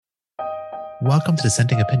Welcome to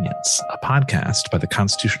Dissenting Opinions, a podcast by the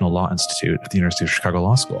Constitutional Law Institute at the University of Chicago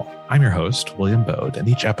Law School. I'm your host, William Bode, and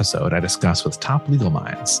each episode I discuss with top legal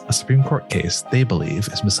minds a Supreme Court case they believe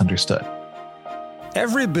is misunderstood.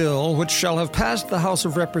 Every bill which shall have passed the House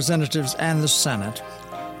of Representatives and the Senate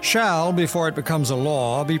shall, before it becomes a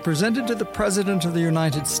law, be presented to the President of the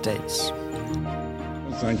United States.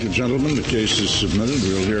 Thank you, gentlemen. The case is submitted.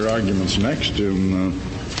 We'll hear arguments next in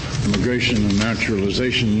Immigration and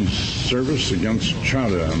Naturalization Service against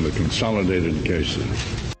Chadha and the consolidated cases.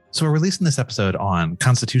 So we're releasing this episode on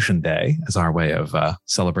Constitution Day as our way of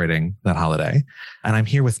celebrating that holiday. And I'm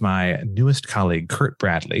here with my newest colleague, Curt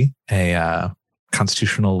Bradley, a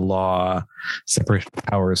constitutional law, separation of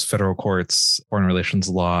powers, federal courts, foreign relations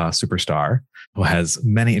law superstar who has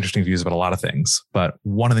many interesting views about a lot of things. But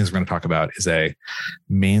one of the things we're going to talk about is a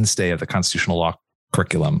mainstay of the constitutional law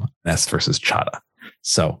curriculum, Ness versus Chadha.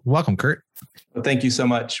 So welcome, Curt. Well, thank you so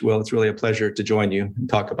much, Will. It's really a pleasure to join you and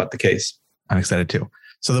talk about the case. I'm excited too.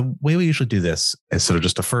 So the way we usually do this is sort of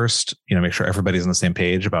just to first, make sure everybody's on the same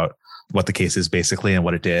page about what the case is basically and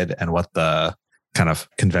what it did and what the kind of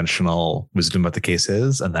conventional wisdom of the case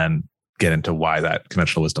is, and then get into why that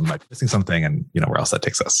conventional wisdom might be missing something and, where else that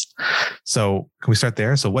takes us. So can we start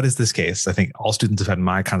there? So what is this case? I think all students who've had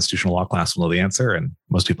my constitutional law class will know the answer, and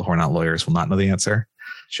most people who are not lawyers will not know the answer.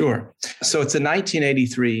 Sure. So it's a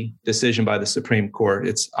 1983 decision by the Supreme Court.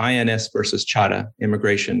 It's INS versus Chadha,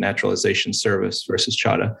 Immigration Naturalization Service versus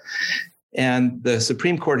Chadha. And the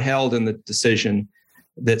Supreme Court held in the decision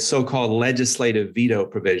that so-called legislative veto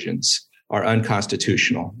provisions are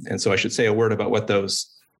unconstitutional. And so I should say a word about what those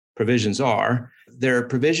provisions are. There are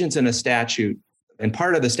provisions in a statute, and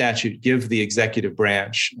part of the statute give the executive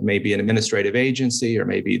branch, maybe an administrative agency or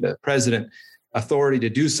maybe the president, authority to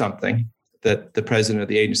do something that the president of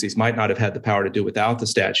the agencies might not have had the power to do without the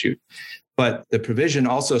statute. But the provision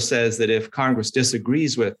also says that if Congress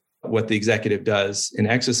disagrees with what the executive does in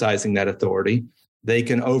exercising that authority, they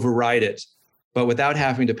can override it, but without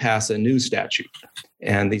having to pass a new statute.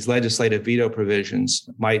 And these legislative veto provisions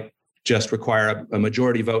might just require a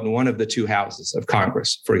majority vote in one of the two houses of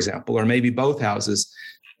Congress, for example, or maybe both houses,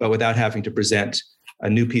 but without having to present a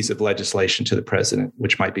new piece of legislation to the president,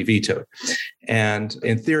 which might be vetoed. And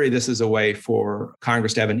in theory, this is a way for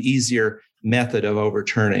Congress to have an easier method of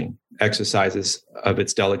overturning exercises of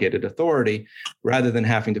its delegated authority, rather than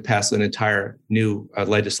having to pass an entire new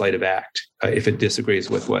legislative act if it disagrees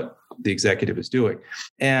with what the executive is doing.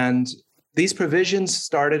 And these provisions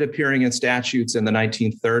started appearing in statutes in the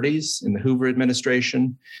 1930s in the Hoover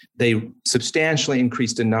administration. They substantially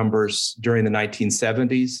increased in numbers during the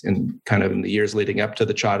 1970s and kind of in the years leading up to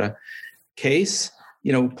the Chadha case.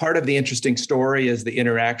 Part of the interesting story is the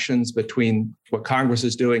interactions between what Congress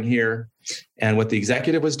is doing here and what the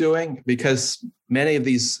executive was doing, because many of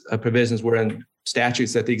these provisions were in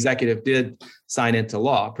statutes that the executive did sign into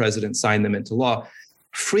law. President signed them into law.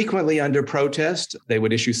 Frequently under protest, they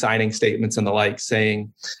would issue signing statements and the like,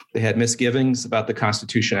 saying they had misgivings about the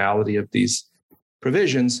constitutionality of these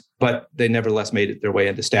provisions, but they nevertheless made it their way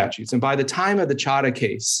into statutes. And by the time of the Chadha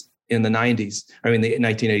case in the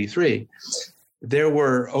 1983, there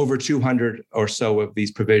were over 200 or so of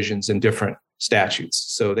these provisions in different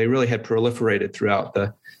statutes. So they really had proliferated throughout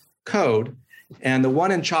the code. And the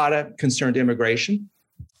one in Chadha concerned immigration.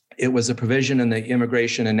 It was a provision in the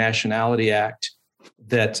Immigration and Nationality Act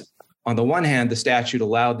that, on the one hand, the statute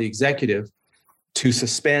allowed the executive to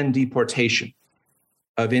suspend deportation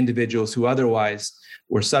of individuals who otherwise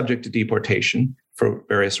were subject to deportation for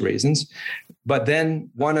various reasons. But then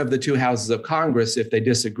one of the two houses of Congress, if they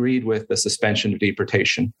disagreed with the suspension of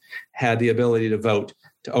deportation, had the ability to vote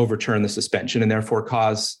to overturn the suspension and therefore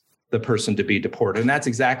cause the person to be deported. And that's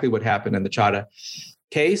exactly what happened in the Chadha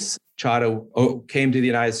case. Chadha came to the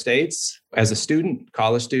United States as a student,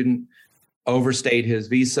 college student, overstayed his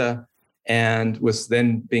visa, and was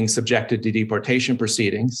then being subjected to deportation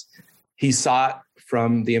proceedings. He sought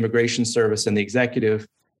from the Immigration Service and the executive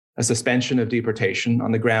a suspension of deportation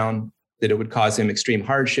on the ground that it would cause him extreme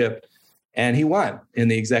hardship. And he won in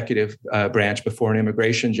the executive branch before an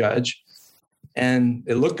immigration judge. And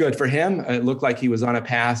it looked good for him. It looked like he was on a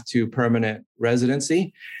path to permanent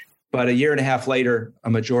residency. But a year and a half later, a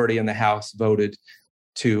majority in the House voted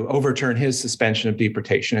to overturn his suspension of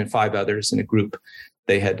deportation and 5 others in a group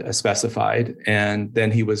they had specified. And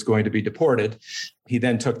then he was going to be deported. He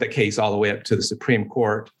then took the case all the way up to the Supreme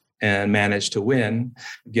Court and managed to win,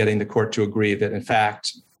 getting the court to agree that, in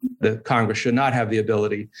fact, the Congress should not have the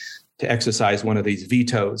ability to exercise one of these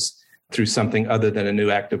vetoes through something other than a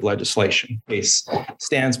new act of legislation. The case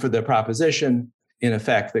stands for the proposition, in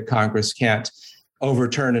effect, that Congress can't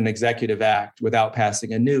overturn an executive act without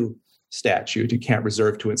passing a new statute. It can't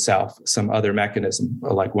reserve to itself some other mechanism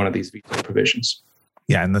like one of these veto provisions.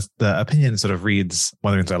 Yeah, and the opinion sort of reads,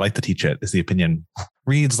 one of the reasons I like to teach it is the opinion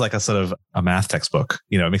reads like a sort of a math textbook.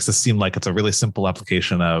 It makes this seem like it's a really simple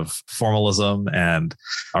application of formalism and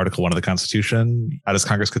Article 1 of the Constitution. How does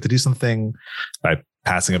Congress get to do something? By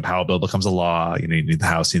passing a Powell bill becomes a law. You need the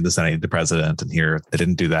House, you need the Senate, you need the president. And here they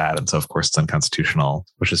didn't do that. And so, of course, it's unconstitutional,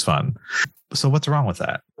 which is fun. So what's wrong with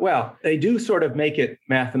that? Well, they do sort of make it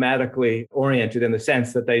mathematically oriented in the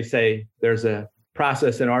sense that they say there's a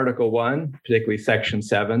process in Article 1, particularly Section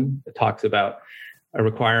 7, that talks about a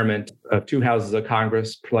requirement of 2 houses of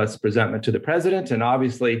Congress plus presentment to the president. And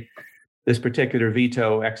obviously, this particular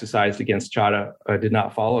veto exercised against Chadha did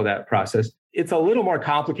not follow that process. It's a little more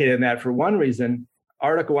complicated than that for one reason.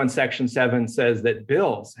 Article 1, Section 7 says that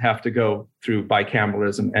bills have to go through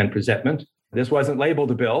bicameralism and presentment. This wasn't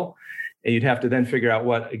labeled a bill. And you'd have to then figure out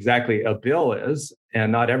what exactly a bill is.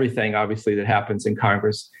 And not everything, obviously, that happens in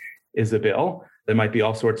Congress is a bill. There might be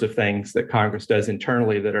all sorts of things that Congress does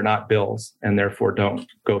internally that are not bills and therefore don't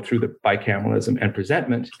go through the bicameralism and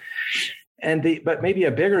presentment. But maybe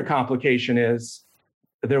a bigger complication is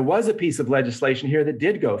there was a piece of legislation here that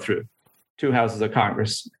did go through 2 houses of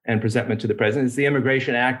Congress and presentment to the president. It's the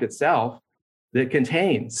Immigration Act itself that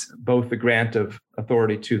contains both the grant of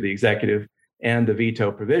authority to the executive and the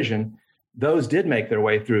veto provision. Those did make their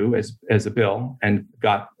way through as a bill and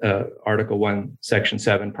got Article 1, Section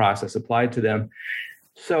 7 process applied to them.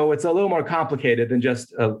 So it's a little more complicated than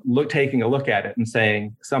just taking a look at it and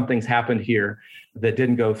saying something's happened here that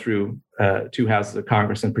didn't go through 2 houses of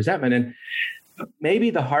Congress and presentment. And maybe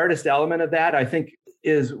the hardest element of that, I think,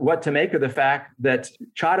 is what to make of the fact that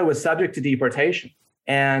Chadha was subject to deportation.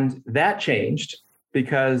 And that changed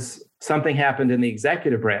because something happened in the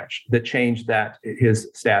executive branch that changed his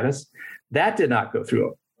status. That did not go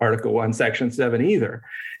through Article 1, Section 7 either.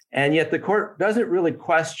 And yet the court doesn't really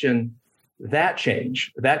question that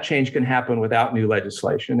change. That change can happen without new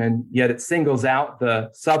legislation. And yet it singles out the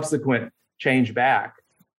subsequent change back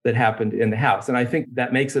that happened in the House. And I think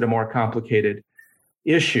that makes it a more complicated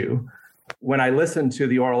issue. When I listened to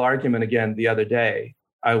the oral argument again the other day,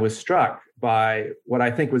 I was struck by what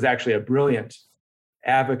I think was actually a brilliant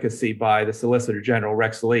advocacy by the Solicitor General,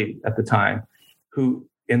 Rex Lee, at the time, who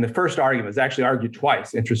in the first argument, was actually argued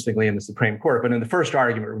twice, interestingly, in the Supreme Court. But in the first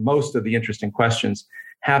argument, where most of the interesting questions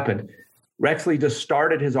happened, Rex Lee just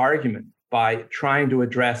started his argument by trying to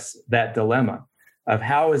address that dilemma of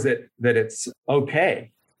how is it that it's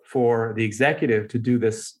okay for the executive to do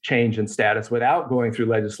this change in status without going through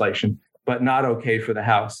legislation, but not okay for the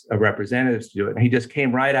House of Representatives to do it. And he just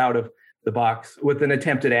came right out of the box with an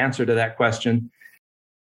attempted answer to that question.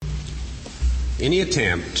 Any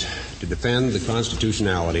attempt to defend the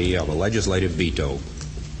constitutionality of a legislative veto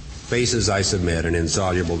faces, I submit, an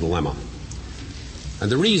insoluble dilemma.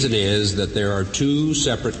 And the reason is that there are 2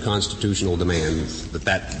 separate constitutional demands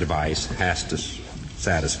that device has to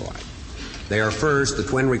satisfy. They are, first, the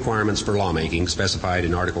twin requirements for lawmaking specified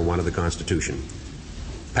in Article 1 of the Constitution,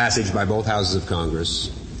 passage by both houses of Congress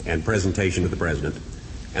and presentation to the president.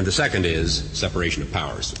 And the second is separation of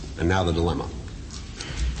powers. And now the dilemma.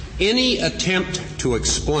 Any attempt to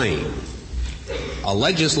explain a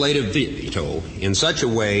legislative veto in such a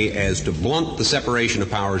way as to blunt the separation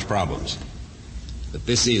of powers problems, that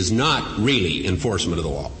this is not really enforcement of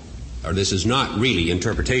the law, or this is not really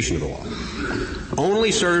interpretation of the law,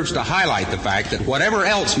 only serves to highlight the fact that whatever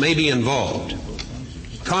else may be involved,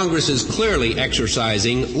 Congress is clearly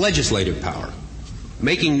exercising legislative power,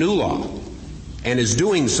 making new law, and is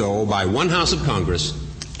doing so by one house of Congress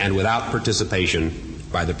and without participation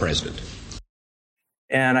by the president.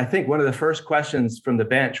 And I think one of the first questions from the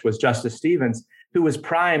bench was Justice Stevens, who was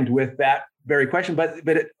primed with that very question. But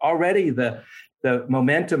already the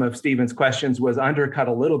momentum of Stevens' questions was undercut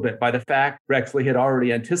a little bit by the fact Rex Lee had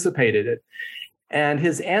already anticipated it. And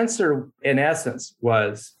his answer, in essence,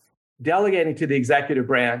 was delegating to the executive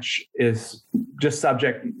branch is just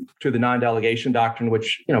subject to the non-delegation doctrine,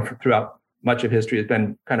 which, throughout much of history has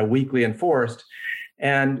been kind of weakly enforced.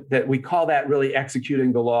 And that we call that really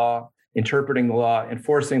executing the law, interpreting the law,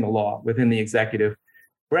 enforcing the law within the executive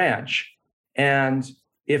branch. And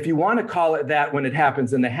if you want to call it that when it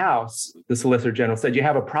happens in the House, the Solicitor General said, you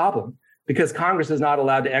have a problem because Congress is not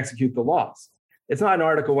allowed to execute the laws. It's not an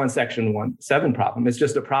Article 1, Section 7 problem. It's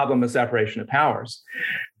just a problem of separation of powers.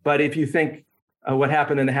 But if you think what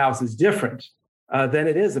happened in the House is different, then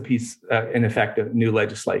it is a piece, in effect, of new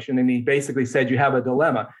legislation. And he basically said you have a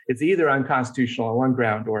dilemma. It's either unconstitutional on one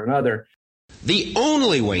ground or another. The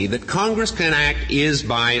only way that Congress can act is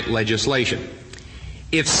by legislation.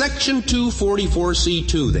 If Section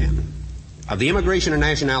 244C2, then, of the Immigration and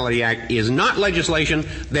Nationality Act is not legislation,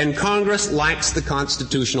 then Congress lacks the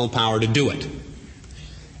constitutional power to do it.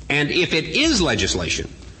 And if it is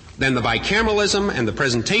legislation, then the bicameralism and the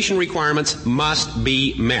presentation requirements must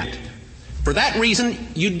be met. For that reason,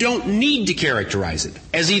 you don't need to characterize it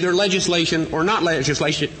as either legislation or not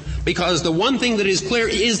legislation, because the one thing that is clear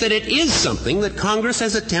is that it is something that Congress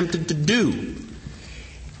has attempted to do.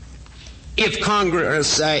 If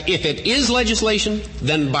it is legislation,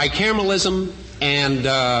 then bicameralism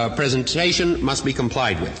and presentation must be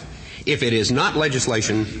complied with. If it is not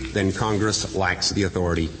legislation, then Congress lacks the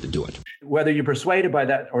authority to do it. Whether you're persuaded by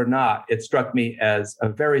that or not, it struck me as a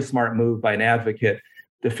very smart move by an advocate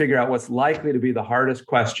to figure out what's likely to be the hardest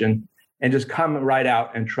question and just come right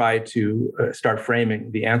out and try to start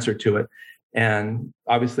framing the answer to it. And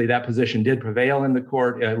obviously that position did prevail in the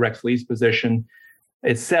court, Rex Lee's position.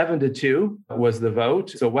 It's 7-2 was the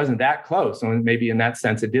vote. So it wasn't that close. And maybe in that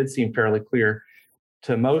sense, it did seem fairly clear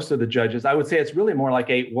to most of the judges. I would say it's really more like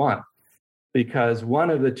 8-1, because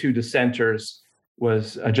one of the two dissenters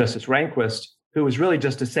was Justice Rehnquist, who was really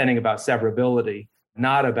just dissenting about severability,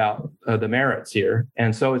 not about the merits here.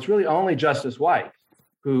 And so it's really only Justice White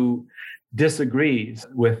who disagrees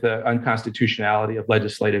with the unconstitutionality of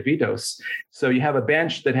legislative vetoes. So you have a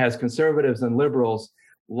bench that has conservatives and liberals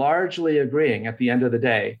largely agreeing at the end of the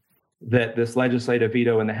day that this legislative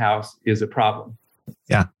veto in the House is a problem.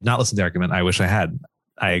 Yeah, not listen to the argument. I wish I had.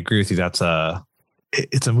 I agree with you.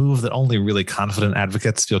 It's a move that only really confident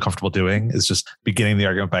advocates feel comfortable doing, is just beginning the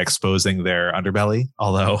argument by exposing their underbelly.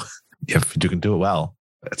 Although if you can do it well,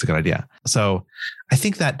 it's a good idea. So I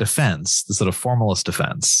think that defense, the sort of formalist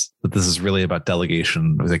defense, that this is really about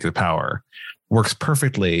delegation of executive power, works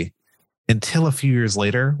perfectly until a few years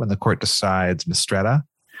later when the court decides Mistretta.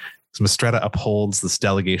 So Mistretta upholds this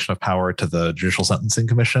delegation of power to the Judicial Sentencing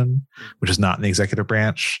Commission, which is not in the executive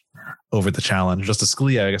branch, over the challenge. Justice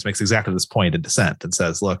Scalia, I guess, makes exactly this point in dissent and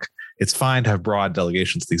says, look, it's fine to have broad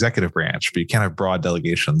delegations to the executive branch, but you can't have broad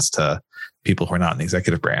delegations to people who are not in the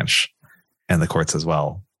executive branch. And the court says,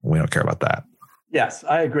 well, we don't care about that. Yes,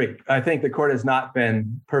 I agree. I think the court has not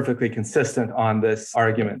been perfectly consistent on this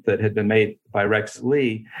argument that had been made by Rex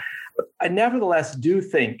Lee. I nevertheless do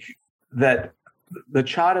think that the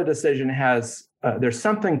Chadha decision has, there's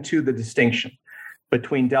something to the distinction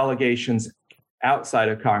between delegations outside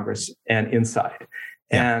of Congress and inside.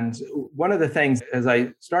 Yeah. And one of the things, as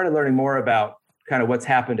I started learning more about kind of what's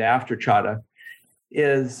happened after Chadha,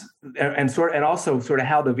 is, and also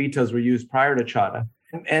how the vetoes were used prior to Chadha.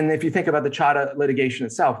 And if you think about the Chadha litigation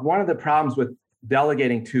itself, one of the problems with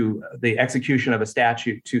delegating to the execution of a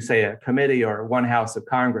statute to, say, a committee or one house of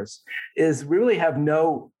Congress is really have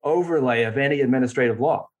no overlay of any administrative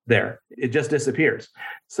law there. It just disappears.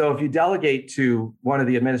 So if you delegate to one of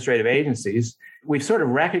the administrative agencies, we've sort of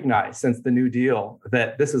recognized since the New Deal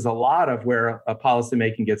that this is a lot of where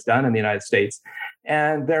policymaking gets done in the United States.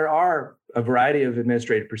 And there are a variety of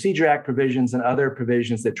Administrative Procedure Act provisions and other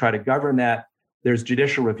provisions that try to govern that. There's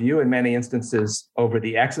judicial review in many instances over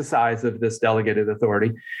the exercise of this delegated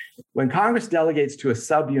authority. When Congress delegates to a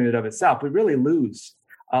subunit of itself, we really lose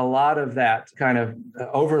a lot of that kind of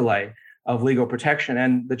overlay of legal protection.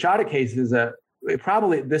 And the Chadha case is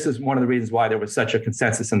this is one of the reasons why there was such a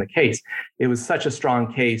consensus in the case. It was such a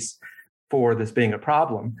strong case for this being a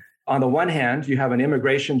problem. On the one hand, you have an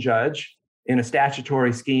immigration judge in a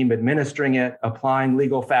statutory scheme administering it, applying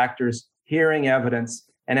legal factors, hearing evidence,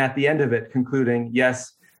 and at the end of it, concluding,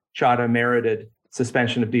 yes, Chadha merited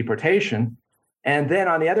suspension of deportation. And then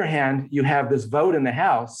on the other hand, you have this vote in the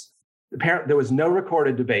House. There was no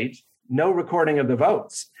recorded debate, no recording of the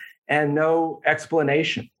votes, and no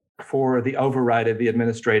explanation for the override of the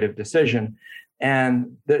administrative decision.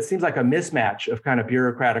 And it seems like a mismatch of kind of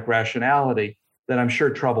bureaucratic rationality that I'm sure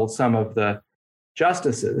troubled some of the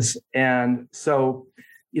justices. And so,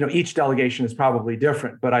 each delegation is probably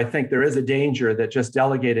different, but I think there is a danger that just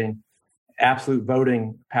delegating absolute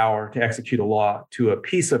voting power to execute a law to a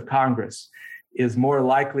piece of Congress is more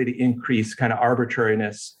likely to increase kind of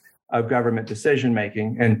arbitrariness of government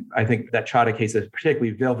decision-making. And I think that Chadha case is a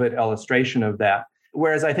particularly vivid illustration of that.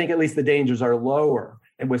 Whereas I think at least the dangers are lower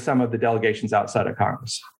with some of the delegations outside of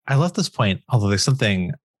Congress. I love this point, although there's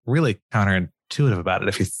something really counterintuitive about it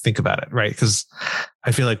if you think about it, right? Because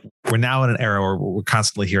I feel like we're now in an era where we're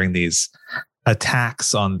constantly hearing these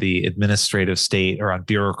attacks on the administrative state or on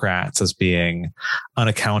bureaucrats as being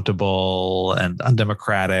unaccountable and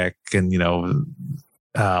undemocratic and,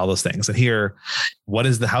 all those things. And here, what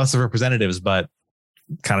is the House of Representatives but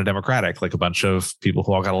kind of democratic, like a bunch of people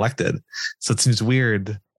who all got elected? So it seems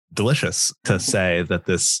weird delicious to say that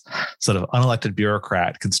this sort of unelected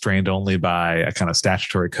bureaucrat constrained only by a kind of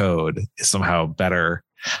statutory code is somehow better,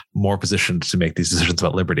 more positioned to make these decisions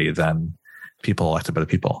about liberty than people elected by the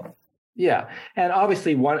people. Yeah. And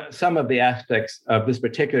obviously some of the aspects of this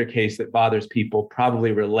particular case that bothers people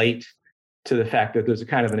probably relate to the fact that there's a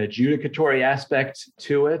kind of an adjudicatory aspect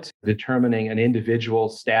to it. Determining an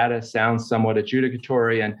individual's status sounds somewhat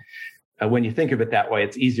adjudicatory. And when you think of it that way,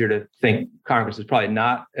 it's easier to think Congress is probably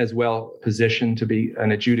not as well positioned to be an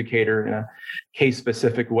adjudicator in a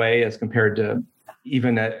case-specific way as compared to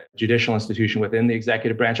even a judicial institution within the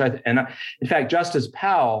executive branch. And in fact, Justice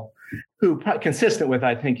Powell, who, consistent with,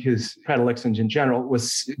 I think, his predilections in general,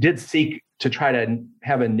 did seek to try to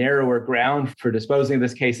have a narrower ground for disposing of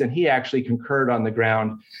this case. And he actually concurred on the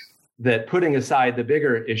ground that, putting aside the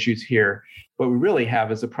bigger issues here, what we really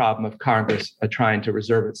have is a problem of Congress trying to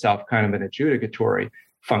reserve itself kind of an adjudicatory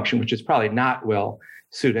function, which is probably not well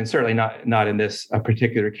suited, and certainly not in this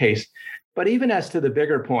particular case. But even as to the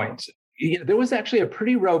bigger points, there was actually a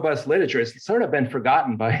pretty robust literature. It's sort of been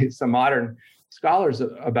forgotten by some modern scholars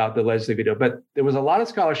about the legislative veto, but there was a lot of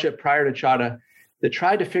scholarship prior to Chadha that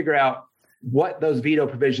tried to figure out what those veto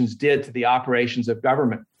provisions did to the operations of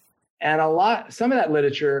government. And some of that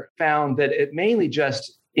literature found that it mainly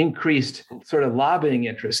just increased sort of lobbying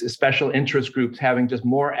interests, special interest groups having just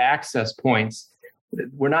more access points.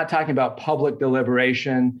 We're not talking about public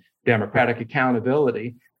deliberation, democratic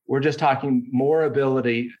accountability. We're just talking more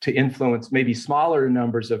ability to influence maybe smaller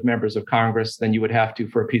numbers of members of Congress than you would have to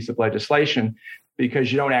for a piece of legislation,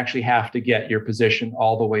 because you don't actually have to get your position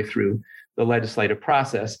all the way through the legislative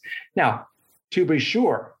process. Now, to be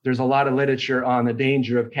sure, there's a lot of literature on the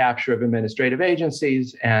danger of capture of administrative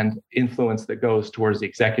agencies and influence that goes towards the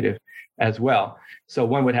executive as well. So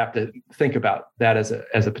one would have to think about that as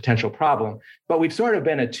a potential problem. But we've sort of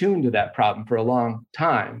been attuned to that problem for a long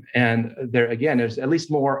time. And there's at least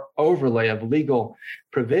more overlay of legal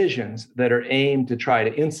provisions that are aimed to try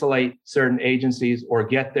to insulate certain agencies or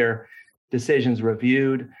get their decisions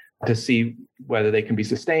reviewed to see whether they can be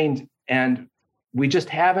sustained. And we just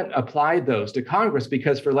haven't applied those to Congress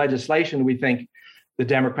because for legislation, we think the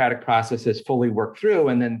democratic process has fully worked through.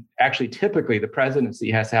 And then actually, typically, the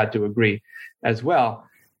presidency has had to agree as well.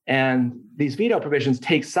 And these veto provisions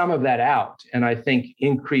take some of that out, and I think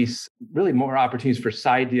increase really more opportunities for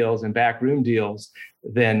side deals and backroom deals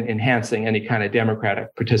than enhancing any kind of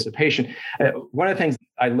democratic participation. One of the things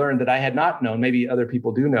I learned that I had not known, maybe other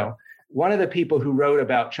people do know, one of the people who wrote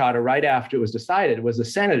about Chadha right after it was decided was a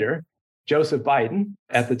senator, Joseph Biden,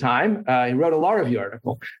 at the time. He wrote a law review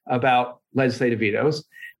article about legislative vetoes.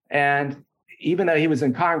 And even though he was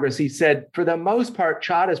in Congress, he said, for the most part,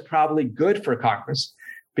 Chadha is probably good for Congress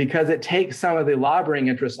because it takes some of the lobbying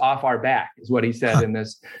interests off our back, is what he said in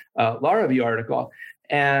this law review article.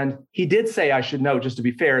 And he did say, I should note, just to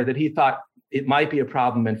be fair, that he thought it might be a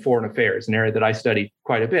problem in foreign affairs, an area that I study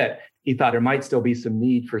quite a bit. He thought there might still be some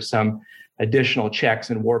need for some additional checks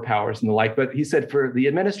and war powers and the like. But he said for the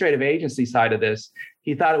administrative agency side of this,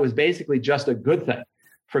 he thought it was basically just a good thing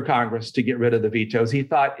for Congress to get rid of the vetoes. He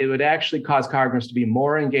thought it would actually cause Congress to be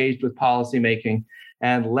more engaged with policymaking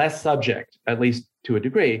and less subject, at least to a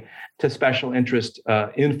degree, to special interest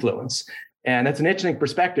influence. And that's an interesting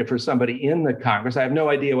perspective for somebody in the Congress. I have no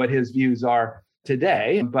idea what his views are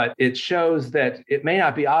today, but it shows that it may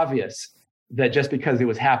not be obvious that just because it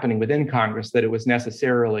was happening within Congress, that it was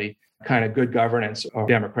necessarily kind of good governance or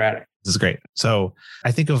democratic. This is great. So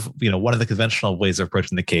I think of, one of the conventional ways of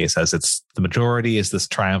approaching the case as it's the majority is this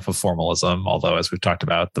triumph of formalism, although as we've talked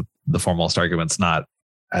about, the formalist argument's not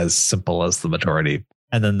as simple as the majority.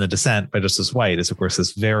 And then the dissent by Justice White is, of course,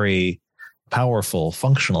 this very powerful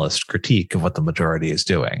functionalist critique of what the majority is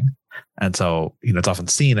doing. And so, it's often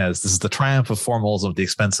seen as this is the triumph of formalism at the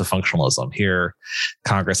expense of functionalism. Here,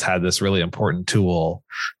 Congress had this really important tool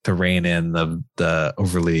to rein in the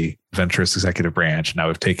overly adventurous executive branch. Now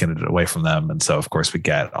we've taken it away from them. And so, of course, we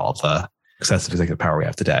get all the excessive executive power we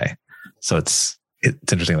have today. So it's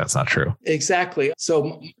interesting that's not true. Exactly.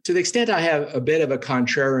 So to the extent I have a bit of a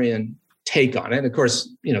contrarian take on it, of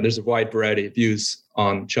course, there's a wide variety of views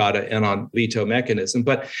on Chadha and on veto mechanism,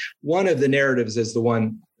 but one of the narratives is the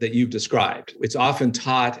one that you've described. It's often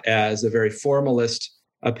taught as a very formalist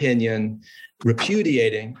opinion,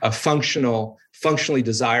 repudiating a functionally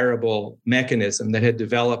desirable mechanism that had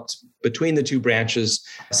developed between the two branches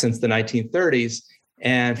since the 1930s,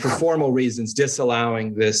 and for formal reasons,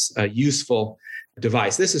 disallowing this useful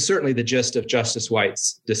device. This is certainly the gist of Justice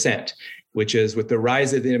White's dissent, which is with the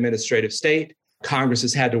rise of the administrative state, Congress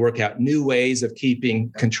has had to work out new ways of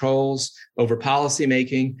keeping controls over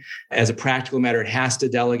policymaking. As a practical matter, it has to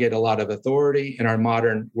delegate a lot of authority in our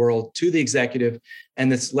modern world to the executive.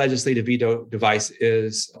 And this legislative veto device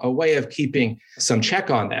is a way of keeping some check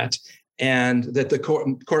on that. And that the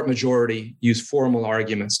court majority use formal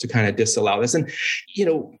arguments to kind of disallow this. And,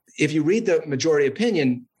 if you read the majority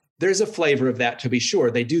opinion, there's a flavor of that, to be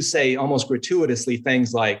sure. They do say almost gratuitously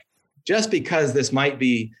things like, just because this might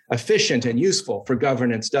be efficient and useful for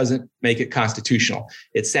governance doesn't make it constitutional.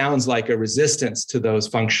 It sounds like a resistance to those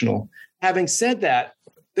functional. Having said that,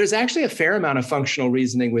 there's actually a fair amount of functional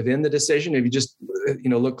reasoning within the decision if you just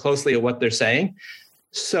look closely at what they're saying.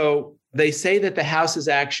 So they say that the House's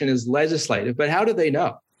action is legislative, but how do they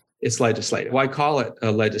know it's legislative? Why call it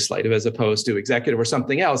legislative as opposed to executive or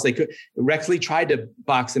something else? They could Rexley tried to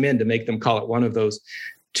box them in to make them call it one of those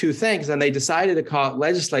two things, and they decided to call it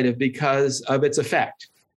legislative because of its effect.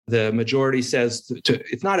 The majority says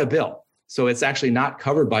it's not a bill, so it's actually not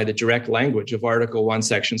covered by the direct language of Article 1,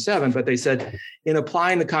 Section 7, but they said in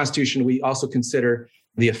applying the Constitution, we also consider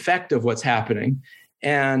the effect of what's happening.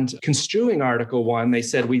 And construing Article 1, they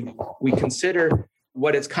said we consider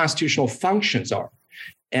what its constitutional functions are.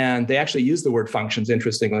 And they actually use the word functions,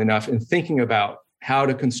 interestingly enough, in thinking about how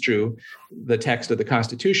to construe the text of the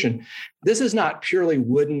Constitution. This is not purely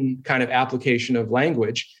wooden kind of application of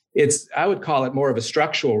language. I would call it more of a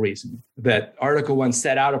structural reason that Article 1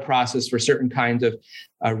 set out a process for certain kinds of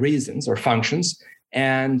reasons or functions,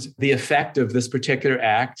 and the effect of this particular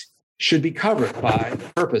act should be covered by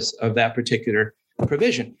the purpose of that particular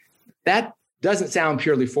provision. That doesn't sound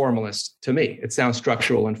purely formalist to me. It sounds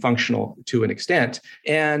structural and functional to an extent.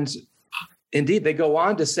 And indeed, they go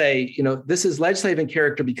on to say, this is legislative in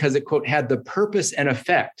character because it, quote, had the purpose and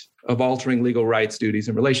effect of altering legal rights, duties,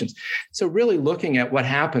 and relations. So really looking at what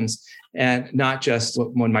happens and not just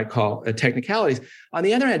what one might call technicalities. On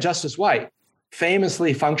the other hand, Justice White,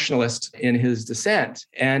 famously functionalist in his dissent,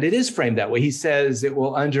 and it is framed that way. He says it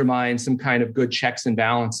will undermine some kind of good checks and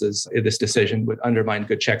balances. This decision would undermine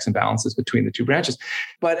good checks and balances between the two branches.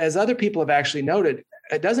 But as other people have actually noted,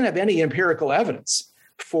 it doesn't have any empirical evidence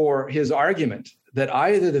for his argument that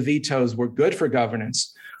either the vetoes were good for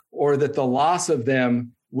governance or that the loss of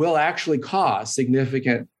them will actually cause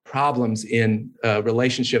significant problems in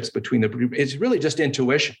relationships between it's really just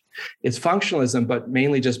intuition. It's functionalism, but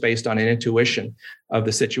mainly just based on an intuition of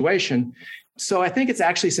the situation. So I think it's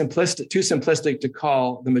actually too simplistic to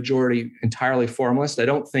call the majority entirely formalist. I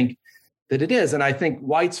don't think that it is. And I think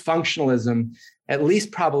White's functionalism at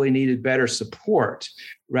least probably needed better support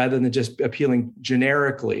rather than just appealing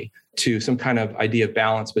generically to some kind of idea of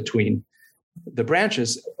balance between the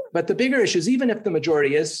branches. But the bigger issue is, even if the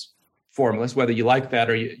majority is formalist, whether you like that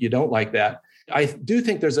or you don't like that, I do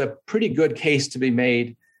think there's a pretty good case to be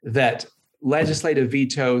made that legislative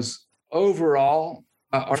vetoes overall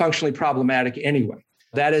are functionally problematic anyway.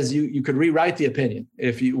 That is, you could rewrite the opinion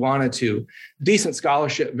if you wanted to. Decent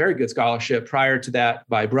scholarship, very good scholarship prior to that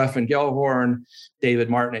by Brough and Gellhorn, David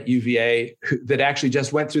Martin at UVA, that actually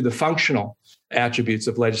just went through the functional attributes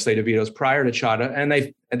of legislative vetoes prior to Chadha. And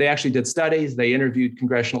they actually did studies. They interviewed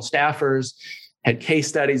congressional staffers, had case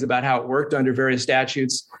studies about how it worked under various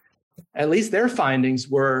statutes. At least their findings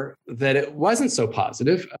were that it wasn't so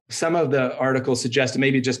positive. Some of the articles suggested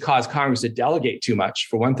maybe it just caused Congress to delegate too much,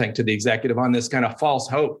 for one thing, to the executive on this kind of false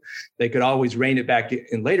hope they could always rein it back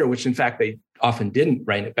in later, which in fact they often didn't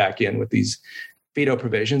rein it back in with these veto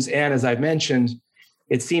provisions. And as I've mentioned,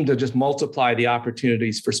 it seemed to just multiply the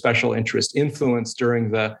opportunities for special interest influence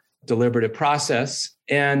during the deliberative process.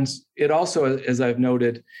 And it also, as I've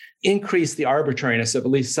noted, increase the arbitrariness of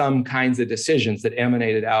at least some kinds of decisions that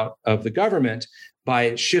emanated out of the government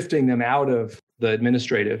by shifting them out of the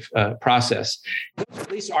administrative process.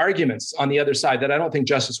 At least arguments on the other side that I don't think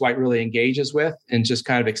Justice White really engages with, and just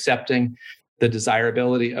kind of accepting the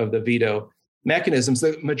desirability of the veto mechanisms.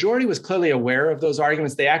 The majority was clearly aware of those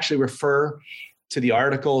arguments. They actually refer to the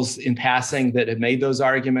articles in passing that have made those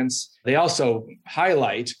arguments. They also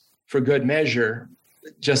highlight, for good measure,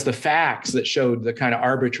 just the facts that showed the kind of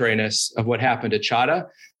arbitrariness of what happened at Chadha.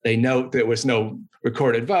 They note there was no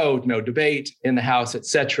recorded vote, no debate in the House, et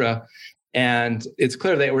cetera. And it's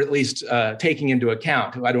clear they were at least taking into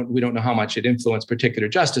account, we don't know how much it influenced particular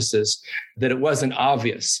justices, that it wasn't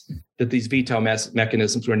obvious that these veto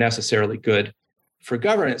mechanisms were necessarily good for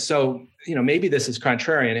governance. So, maybe this is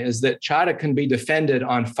contrarian, is that Chadha can be defended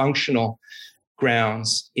on functional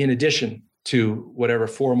grounds in addition to whatever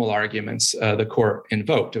formal arguments the court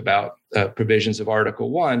invoked about provisions of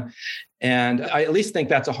Article 1. And I at least think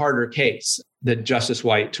that's a harder case that Justice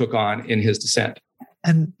White took on in his dissent.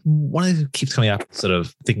 And one of the keeps coming up, sort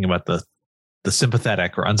of thinking about the the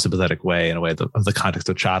sympathetic or unsympathetic way, in a way of the context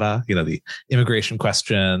of Chadha, the immigration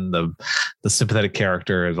question, the sympathetic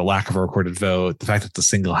character, the lack of a recorded vote, the fact that it's a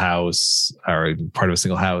single house or part of a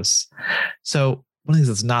single house. So one of the things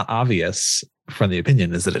that's not obvious from the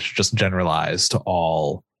opinion is that it should just generalize to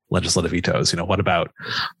all legislative vetoes. What about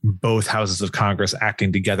both houses of Congress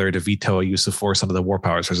acting together to veto a use of force under the War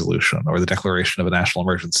Powers Resolution or the declaration of a national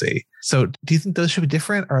emergency? So do you think those should be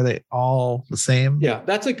different? Or are they all the same? Yeah,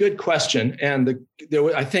 that's a good question. And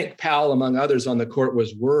I think Powell, among others on the court,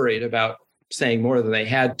 was worried about saying more than they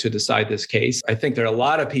had to decide this case. I think there are a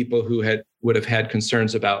lot of people who would have had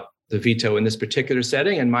concerns about the veto in this particular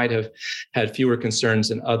setting and might have had fewer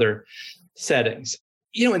concerns in other settings.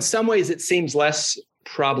 In some ways, it seems less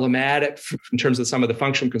problematic in terms of some of the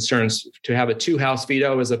functional concerns to have a 2-house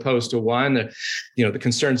veto as opposed to 1. The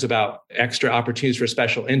concerns about extra opportunities for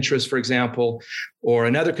special interest, for example, or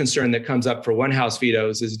another concern that comes up for 1-house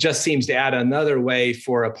vetoes is it just seems to add another way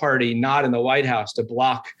for a party not in the White House to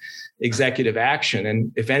block executive action.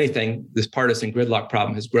 And if anything, this partisan gridlock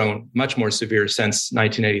problem has grown much more severe since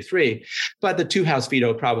 1983. But the 2-house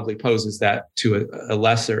veto probably poses that to a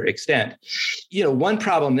lesser extent. One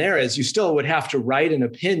problem there is you still would have to write an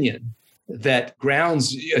opinion that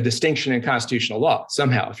grounds a distinction in constitutional law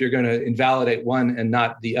somehow, if you're going to invalidate one and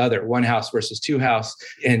not the other, 1 house versus 2 house.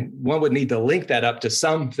 And one would need to link that up to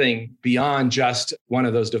something beyond just one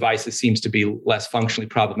of those devices seems to be less functionally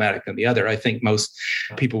problematic than the other. I think most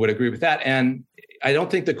people would agree with that. And I don't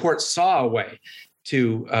think the court saw a way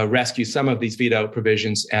to rescue some of these veto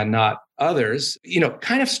provisions and not others.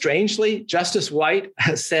 Kind of strangely, Justice White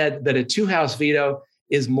has said that a 2-house veto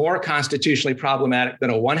is more constitutionally problematic than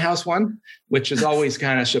a 1-house one, which has always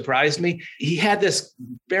kind of surprised me. He had this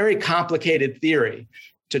very complicated theory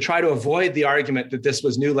to try to avoid the argument that this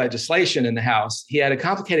was new legislation in the House. He had a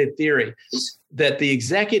complicated theory that the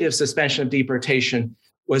executive suspension of deportation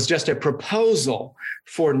was just a proposal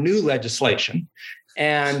for new legislation,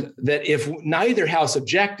 and that if neither house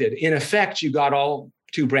objected, in effect, you got all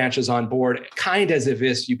 2 branches on board, kind as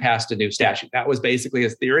if you passed a new statute. That was basically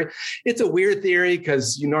his theory. It's a weird theory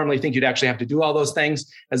because you normally think you'd actually have to do all those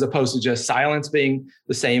things as opposed to just silence being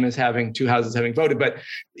the same as having 2 houses having voted. But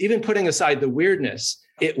even putting aside the weirdness,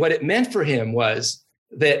 what it meant for him was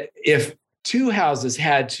that if 2 houses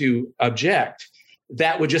had to object,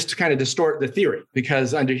 that would just kind of distort the theory,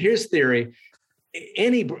 because under his theory,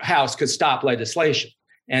 any house could stop legislation.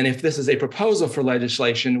 And if this is a proposal for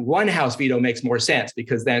legislation, 1-house veto makes more sense,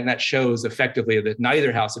 because then that shows effectively that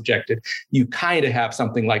neither house objected. You kind of have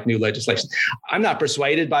something like new legislation. I'm not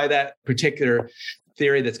persuaded by that particular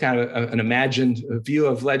theory. That's kind of an imagined view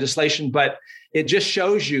of legislation, but it just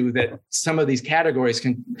shows you that some of these categories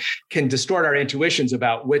can distort our intuitions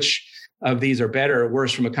about which of these are better or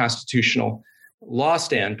worse from a constitutional law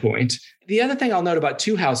standpoint. The other thing I'll note about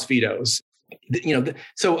 2-house vetoes,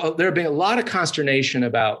 so there have been a lot of consternation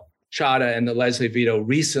about Chadha and the Leslie veto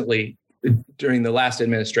recently during the last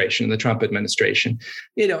administration, the Trump administration.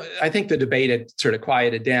 I think the debate had sort of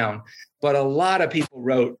quieted down, but a lot of people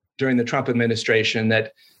wrote during the Trump administration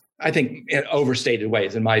that, I think in overstated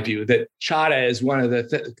ways, in my view, that Chadha is one of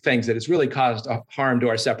the things that has really caused harm to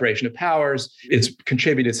our separation of powers. It's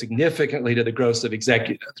contributed significantly to the growth of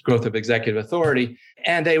executive authority.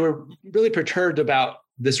 And they were really perturbed about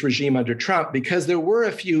this regime under Trump because there were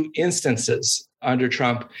a few instances under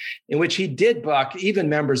Trump in which he did buck even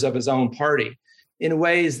members of his own party in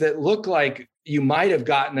ways that look like you might have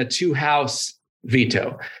gotten a 2-house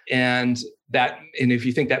veto. And if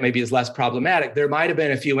you think that maybe is less problematic, there might have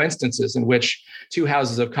been a few instances in which 2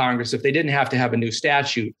 houses of Congress, if they didn't have to have a new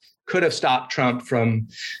statute, could have stopped Trump from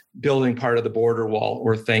building part of the border wall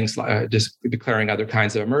or things like just declaring other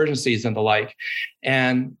kinds of emergencies and the like.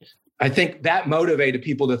 And I think that motivated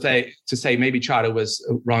people to say maybe Chadha was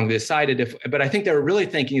wrongly decided. But I think they were really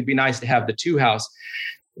thinking it'd be nice to have the 2-house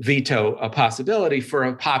veto a possibility for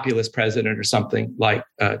a populist president or something like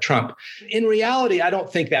Trump. In reality, I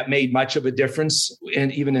don't think that made much of a difference,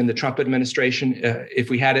 even in the Trump administration. If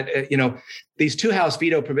we had it, these 2-house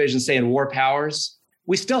veto provisions, say in War Powers,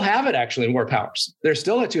 we still have it actually in War Powers. There's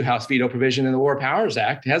still a 2-house veto provision in the War Powers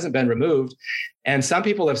Act. It hasn't been removed. And some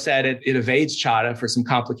people have said it evades Chadha for some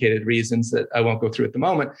complicated reasons that I won't go through at the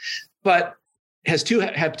moment. But have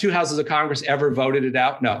 2 houses of Congress ever voted it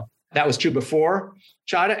out? No. That was true before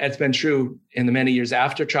Chadha. It's been true in the many years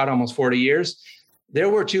after Chadha, almost 40 years. There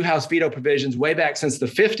were 2-house veto provisions way back since the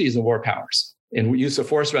 50s in War Powers in use of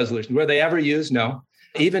force resolutions. Were they ever used? No.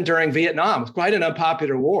 Even during Vietnam, it was quite an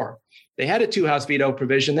unpopular war. They had a 2-house veto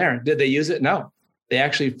provision there. Did they use it? No. They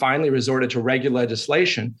actually finally resorted to regular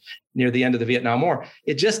legislation near the end of the Vietnam War.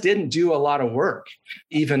 It just didn't do a lot of work,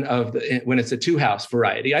 even when it's a two-house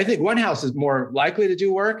variety. I think one house is more likely to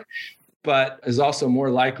do work, but is also more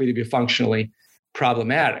likely to be functionally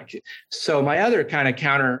problematic. So my other kind of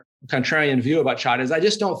contrarian view about Chadha is I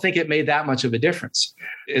just don't think it made that much of a difference.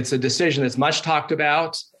 It's a decision that's much talked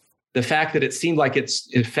about. The fact that it seemed like it's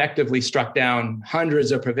effectively struck down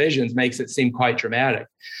hundreds of provisions makes it seem quite dramatic.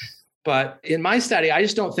 But in my study, I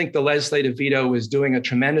just don't think the legislative veto was doing a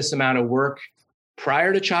tremendous amount of work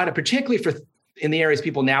prior to Chadha, particularly in the areas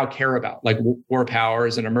people now care about, like war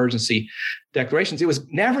powers and emergency declarations. It was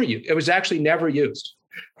never used. It was actually never used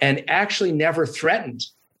and actually never threatened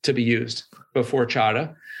to be used before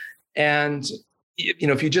Chadha. And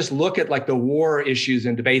if you just look at like the war issues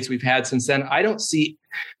and debates we've had since then, I don't see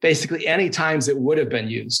basically any times it would have been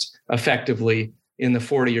used effectively in the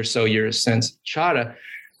 40 or so years since Chadha.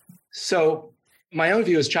 So my own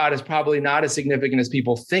view is Chadha is probably not as significant as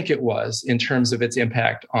people think it was in terms of its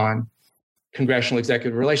impact on congressional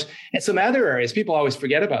executive relations. And some other areas, people always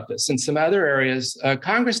forget about this. In some other areas,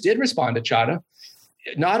 Congress did respond to Chadha,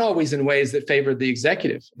 not always in ways that favored the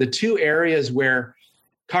executive. The two areas where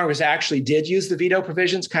Congress actually did use the veto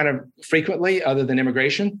provisions kind of frequently, other than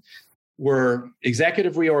immigration, were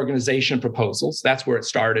executive reorganization proposals. That's where it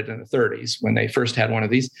started in the 30s when they first had one of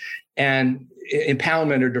these, and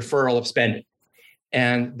impoundment or deferral of spending.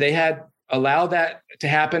 And they had allowed that to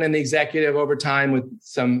happen in the executive over time with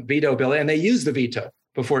some veto bill, and they used the veto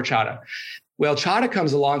before Chadha. Well, Chadha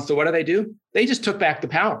comes along, so what do? They just took back the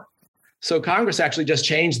power. So Congress actually just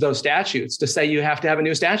changed those statutes to say you have to have a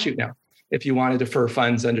new statute now if you want to defer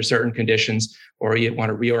funds under certain conditions or you want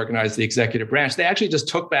to reorganize the executive branch. They actually just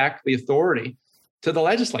took back the authority to the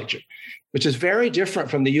legislature, which is very different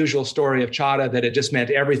from the usual story of Chadha, that it just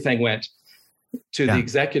meant everything went to the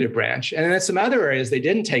executive branch. And in some other areas, they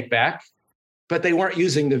didn't take back, but they weren't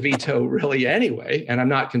using the veto really anyway. And I'm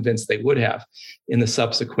not convinced they would have in the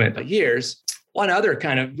subsequent years. One other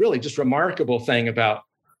kind of really just remarkable thing about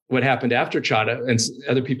what happened after Chadha, and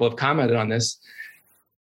other people have commented on this,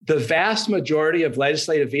 the vast majority of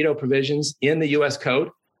legislative veto provisions in the U.S. Code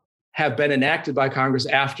have been enacted by Congress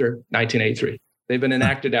after 1983. They've been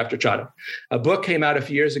enacted after Chadha. A book came out a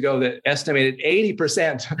few years ago that estimated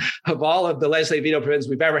 80% of all of the legislative veto provisions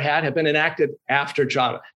we've ever had have been enacted after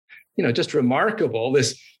Chadha. Just remarkable,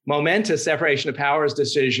 this momentous separation of powers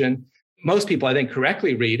decision. Most people, I think,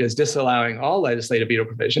 correctly read as disallowing all legislative veto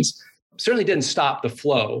provisions. Certainly didn't stop the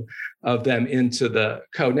flow of them into the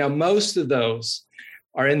code. Now, most of those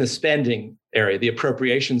are in the spending area, the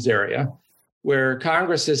appropriations area, where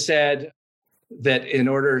Congress has said that in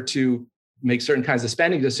order to make certain kinds of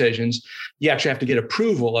spending decisions, you actually have to get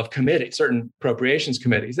approval of certain appropriations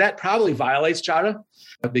committees. That probably violates Chadha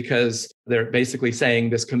because they're basically saying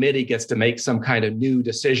this committee gets to make some kind of new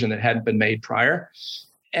decision that hadn't been made prior.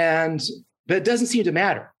 But it doesn't seem to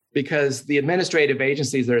matter because the administrative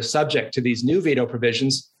agencies that are subject to these new veto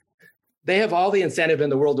provisions, they have all the incentive in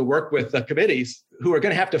the world to work with the committees who are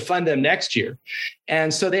going to have to fund them next year.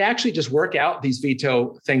 And so they actually just work out these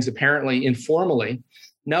veto things apparently informally.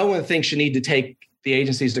 No one thinks you need to take the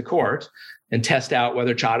agencies to court and test out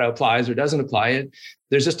whether Chadha applies or doesn't apply.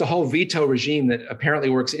 There's just a whole veto regime that apparently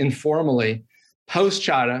works informally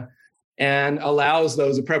post-Chadha and allows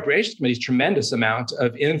those appropriations committees tremendous amount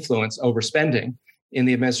of influence over spending in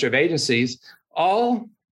the administrative agencies, all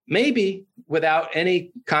maybe without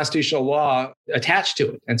any constitutional law attached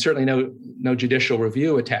to it, and certainly no judicial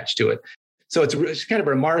review attached to it. So it's kind of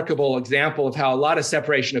a remarkable example of how a lot of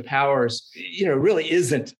separation of powers, really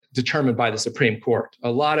isn't determined by the Supreme Court.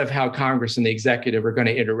 A lot of how Congress and the executive are going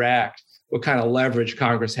to interact, what kind of leverage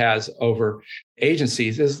Congress has over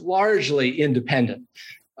agencies, is largely independent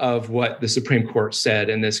of what the Supreme Court said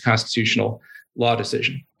in this constitutional law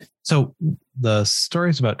decision. So the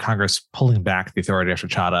stories about Congress pulling back the authority after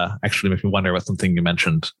Chadha actually make me wonder about something you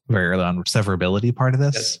mentioned very early on, severability part of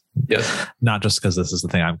this. Yes. Not just because this is the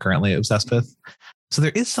thing I'm currently obsessed with. So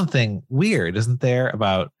there is something weird, isn't there,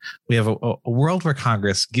 about we have a world where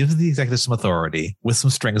Congress gives the executive some authority with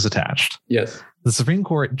some strings attached. Yes. The Supreme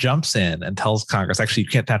Court jumps in and tells Congress, actually, you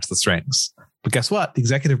can't attach the strings. But guess what? The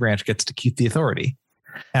executive branch gets to keep the authority.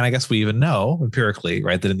 And I guess we even know empirically,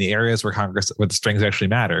 right, that in the areas where the strings actually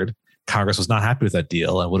mattered, Congress was not happy with that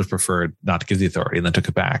deal and would have preferred not to give the authority and then took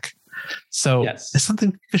it back. So Is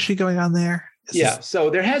something fishy going on there? So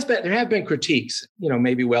there have been critiques,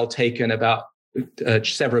 maybe well taken about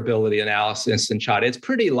severability analysis in Chadha. It's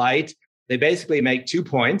pretty light. They basically make 2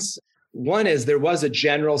 points. One is there was a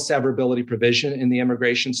general severability provision in the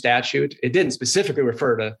immigration statute. It didn't specifically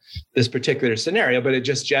refer to this particular scenario, but it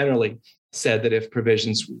just generally said that if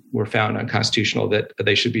provisions were found unconstitutional, that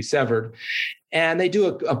they should be severed. And they do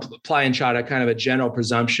apply in Chadha kind of a general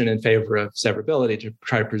presumption in favor of severability to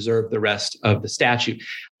try to preserve the rest of the statute.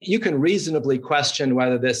 You can reasonably question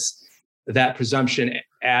whether that presumption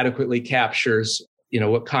adequately captures,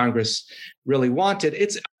 what Congress really wanted.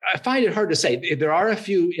 I find it hard to say. There are a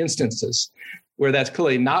few instances where that's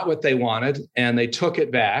clearly not what they wanted, and they took it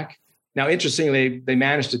back. Now, interestingly, they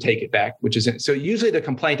managed to take it back, so usually the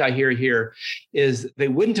complaint I hear here is they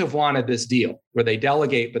wouldn't have wanted this deal where they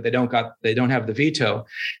delegate, but they don't have the veto,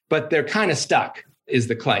 but they're kind of stuck, is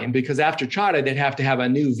the claim, because after Chadha, they'd have to have a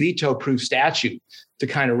new veto-proof statute to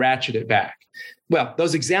kind of ratchet it back. Well,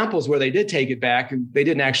 those examples where they did take it back, they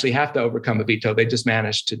didn't actually have to overcome a veto. They just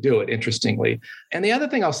managed to do it, interestingly. And the other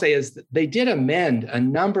thing I'll say is that they did amend a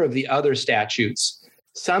number of the other statutes,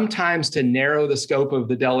 sometimes to narrow the scope of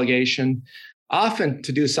the delegation, often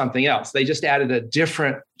to do something else. They just added a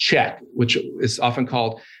different check, which is often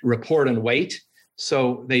called report and wait.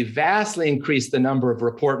 So they vastly increased the number of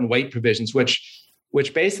report and wait provisions, which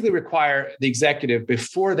basically require the executive,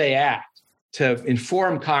 before they act, to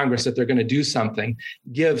inform Congress that they're going to do something,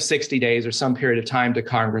 give 60 days or some period of time to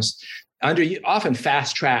Congress under often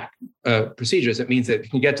fast track procedures. It means that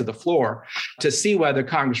it can get to the floor to see whether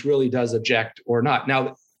Congress really does object or not.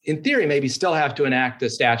 Now, in theory, maybe still have to enact a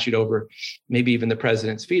statute over maybe even the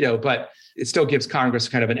president's veto, but it still gives Congress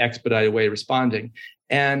kind of an expedited way of responding.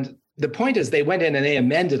 And the point is they went in and they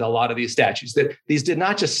amended a lot of these statutes, that these did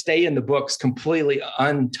not just stay in the books completely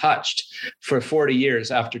untouched for 40 years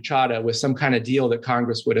after Chadha with some kind of deal that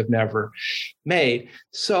Congress would have never made.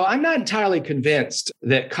 So I'm not entirely convinced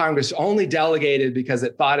that Congress only delegated because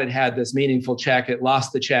it thought it had this meaningful check. It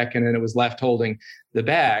lost the check and then it was left holding the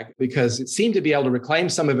bag, because it seemed to be able to reclaim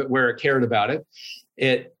some of it where it cared about it.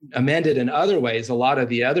 It amended in other ways a lot of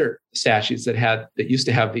the other statutes that used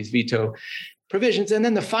to have these veto provisions. And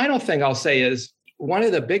then the final thing I'll say is one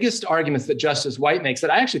of the biggest arguments that Justice White makes, that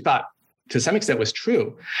I actually thought to some extent was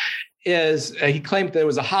true, is he claimed there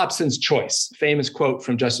was a Hobson's choice, famous quote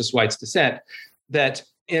from Justice White's dissent, that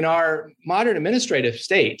in our modern administrative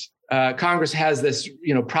state, Congress has this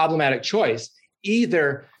problematic choice: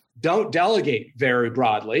 either don't delegate very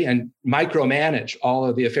broadly and micromanage all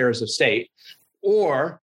of the affairs of state,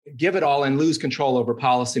 or give it all and lose control over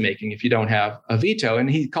policymaking if you don't have a veto. And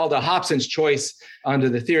he called a Hobson's choice under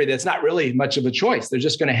the theory that's not really much of a choice. They're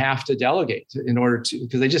just going to have to delegate in order to,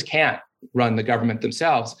 because they just can't run the government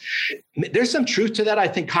themselves. There's some truth to that. I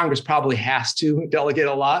think Congress probably has to delegate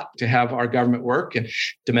a lot to have our government work and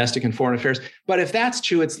domestic and foreign affairs. But if that's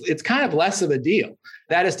true, it's kind of less of a deal.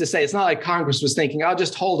 That is to say, it's not like Congress was thinking, I'll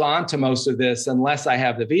just hold on to most of this unless I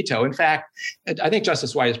have the veto. In fact, I think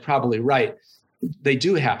Justice White is probably right. They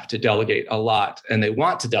do have to delegate a lot, and they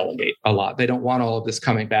want to delegate a lot. They don't want all of this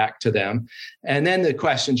coming back to them. And then the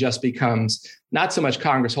question just becomes not so much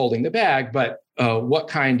Congress holding the bag, but what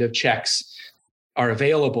kind of checks are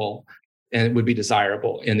available and would be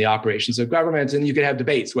desirable in the operations of government. And you could have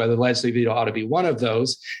debates whether the legislative veto ought to be one of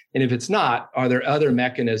those. And if it's not, are there other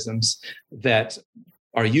mechanisms that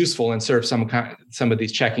are useful and serve some of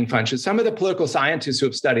these checking functions? Some of the political scientists who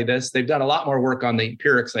have studied this, they've done a lot more work on the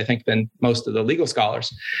empirics, I think, than most of the legal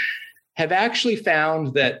scholars, have actually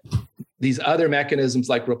found that these other mechanisms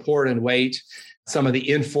like report and wait, some of the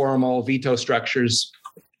informal veto structures,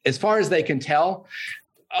 as far as they can tell,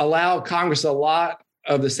 allow Congress a lot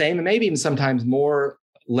of the same and maybe even sometimes more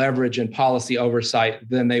leverage and policy oversight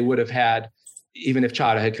than they would have had even if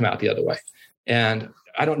Chadha had come out the other way. And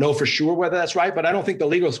I don't know for sure whether that's right, but I don't think the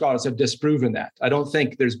legal scholars have disproven that. I don't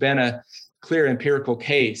think there's been a clear empirical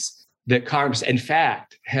case that Congress, in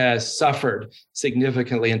fact, has suffered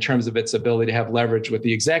significantly in terms of its ability to have leverage with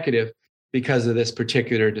the executive because of this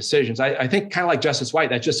particular decisions. I think kind of like Justice White,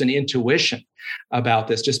 that's just an intuition about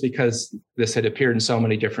this, just because this had appeared in so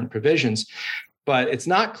many different provisions. But it's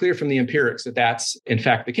not clear from the empirics that that's in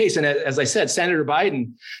fact the case. And as I said, Senator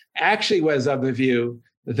Biden actually was of the view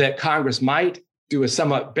that Congress might do a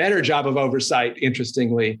somewhat better job of oversight,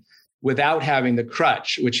 interestingly, without having the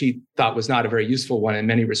crutch, which he thought was not a very useful one in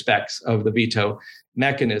many respects, of the veto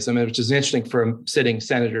mechanism, which is interesting for a sitting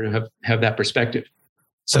senator to have that perspective.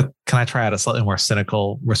 So can I try out a slightly more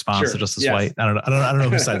cynical response to Justice White? I don't know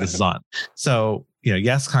whose side this is on. So,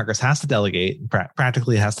 yes, Congress has to delegate,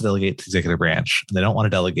 practically has to delegate to the executive branch. And they don't want to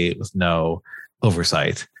delegate with no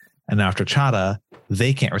oversight. And after Chadha,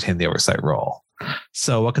 they can't retain the oversight role.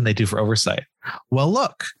 So what can they do for oversight? Well,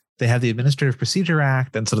 look, they have the Administrative Procedure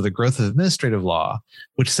Act and sort of the growth of administrative law,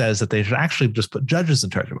 which says that they should actually just put judges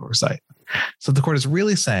in charge of oversight. So the court is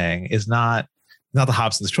really saying is not the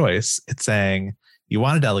Hobson's choice. It's saying you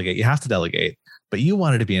want to delegate, you have to delegate, but you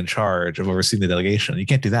wanted to be in charge of overseeing the delegation. You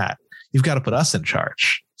can't do that. You've got to put us in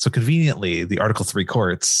charge. So conveniently, the Article 3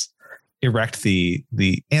 courts erect the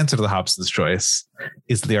answer to the Hobson's choice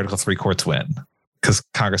is that the Article 3 courts win, because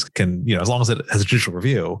Congress can, as long as it has a judicial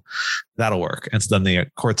review, that'll work. And so then the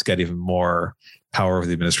courts get even more power over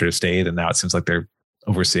the administrative state. And now it seems like they're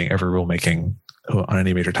overseeing every rulemaking on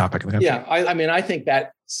any major topic in the country. Yeah, I think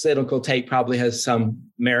that cynical take probably has some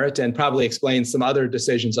merit and probably explains some other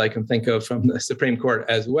decisions I can think of from the Supreme Court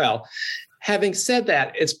as well. Having said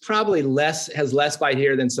that, it's probably has less bite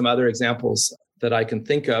here than some other examples that I can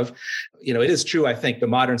think of. It is true, I think the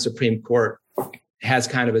modern Supreme Court has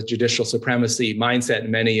kind of a judicial supremacy mindset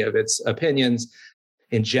in many of its opinions.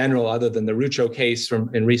 In general, other than the Rucho case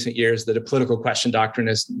from in recent years, the political question doctrine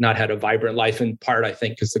has not had a vibrant life, in part, I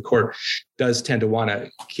think, because the court does tend to want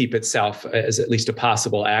to keep itself as at least a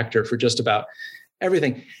possible actor for just about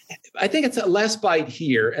everything. I think it's a less bite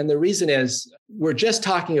here. And the reason is we're just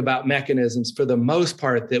talking about mechanisms for the most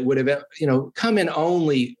part that would have, come in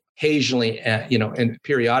only occasionally, and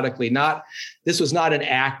periodically. This was not an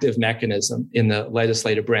active mechanism in the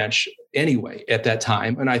legislative branch anyway at that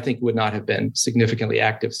time, and I think would not have been significantly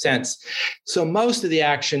active since. So most of the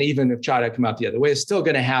action, even if Chadha had come out the other way, is still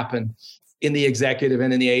going to happen in the executive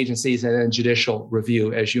and in the agencies and in judicial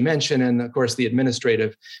review, as you mentioned. And of course, the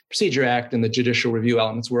Administrative Procedure Act and the judicial review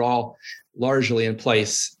elements were all largely in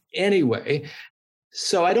place anyway.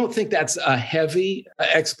 So I don't think that's a heavy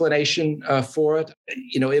explanation for it.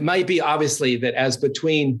 It might be obviously that as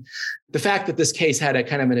between the fact that this case had a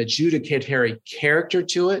kind of an adjudicatory character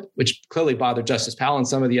to it, which clearly bothered Justice Powell and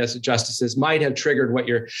some of the other justices, might have triggered what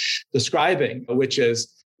you're describing, which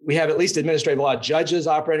is we have at least administrative law judges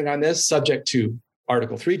operating on this, subject to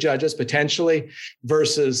Article 3 judges potentially,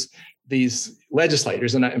 versus these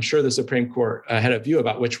legislators. And I'm sure the Supreme Court had a view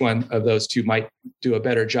about which one of those two might do a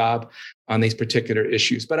better job on these particular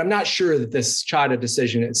issues. But I'm not sure that this Chadha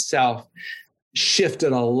decision itself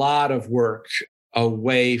shifted a lot of work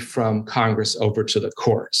away from Congress over to the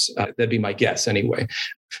courts. That'd be my guess anyway.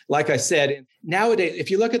 Like I said, nowadays,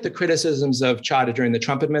 if you look at the criticisms of Chadha during the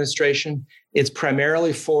Trump administration, it's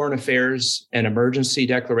primarily foreign affairs and emergency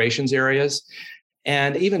declarations areas.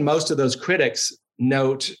 And even most of those critics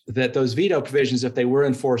note that those veto provisions, if they were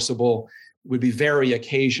enforceable, would be very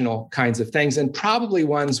occasional kinds of things, and probably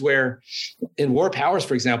ones where in war powers,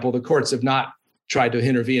 for example, the courts have not tried to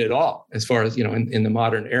intervene at all as far as, in the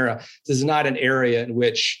modern era. This is not an area in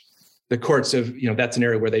which the courts have, that's an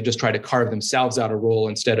area where they just try to carve themselves out a role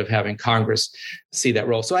instead of having Congress see that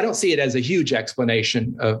role. So I don't see it as a huge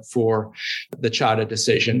explanation for the Chadha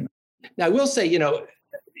decision. Now, I will say,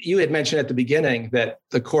 you had mentioned at the beginning that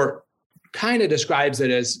the court kind of describes it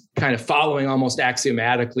as kind of following almost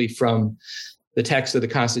axiomatically from the text of the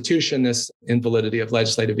Constitution, this invalidity of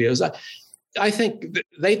legislative vetoes. I think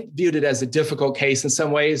they viewed it as a difficult case in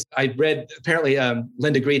some ways. I read, apparently,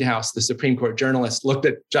 Linda Greenhouse, the Supreme Court journalist, looked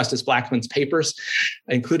at Justice Blackmun's papers,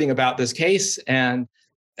 including about this case. And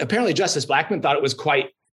apparently Justice Blackmun thought it was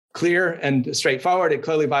quite clear and straightforward. It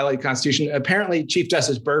clearly violated the Constitution. Apparently, Chief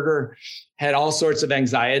Justice Burger had all sorts of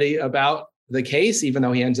anxiety about the case, even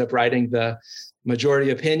though he ends up writing the majority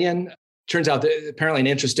opinion. Turns out that apparently an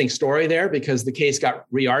interesting story there, because the case got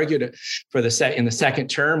re-argued in the second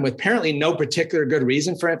term with apparently no particular good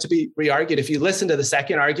reason for it to be re-argued. If you listen to the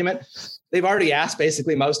second argument, they've already asked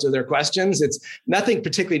basically most of their questions. It's nothing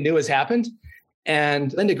particularly new has happened.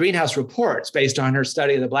 And Linda Greenhouse reports, based on her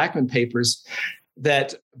study of the Blackmun papers,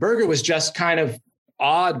 that Burger was just kind of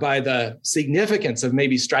awed by the significance of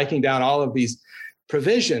maybe striking down all of these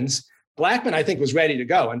provisions. Blackmun, I think, was ready to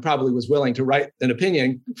go and probably was willing to write an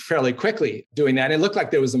opinion fairly quickly doing that. And it looked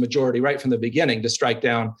like there was a majority right from the beginning to strike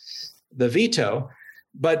down the veto.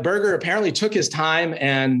 But Burger apparently took his time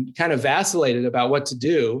and kind of vacillated about what to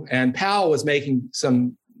do. And Powell was making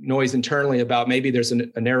some noise internally about maybe there's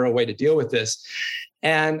a narrow way to deal with this.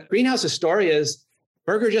 And Greenhouse's story is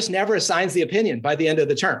Burger just never assigns the opinion by the end of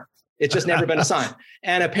the term. It's just never been assigned.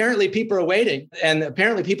 And apparently people are waiting. And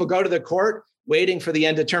apparently people go to the court waiting for the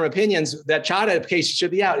end of term opinions that Chadha case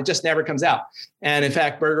should be out. It just never comes out. And in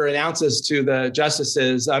fact, Burger announces to the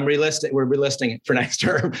justices, we're relisting it for next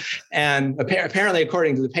term. And apparently,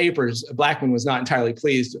 according to the papers, Blackmun was not entirely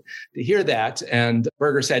pleased to hear that. And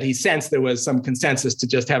Burger said he sensed there was some consensus to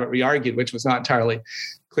just have it re-argued, which was not entirely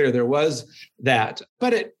clear there was that.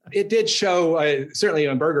 But it did show, certainly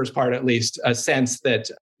on Burger's part at least, a sense that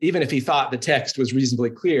even if he thought the text was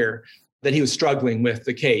reasonably clear, that he was struggling with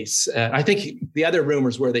the case. I think the other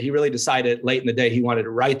rumors were that he really decided late in the day he wanted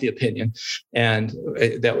to write the opinion. And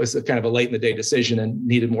that was a kind of a late in the day decision and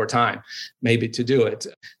needed more time maybe to do it.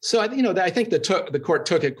 So, I think the court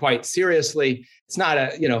took it quite seriously. It's not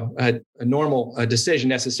a normal decision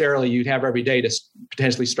necessarily. You'd have every day to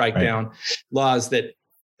potentially strike down laws that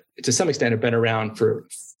to some extent have been around for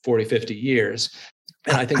 40, 50 years.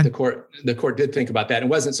 And I think the court did think about that. It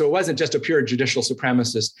wasn't just a pure judicial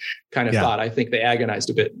supremacist kind of thought. I think they agonized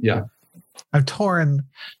a bit. Yeah. I'm torn.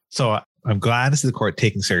 So I'm glad to see the court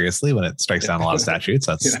taking seriously when it strikes down a lot of statutes.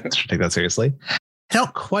 Should take that seriously. I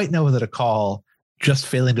don't quite know whether to call just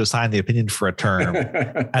failing to assign the opinion for a term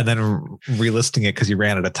and then relisting it because you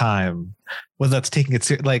ran out of time, whether that's taking it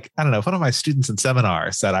seriously. Like, I don't know, if one of my students in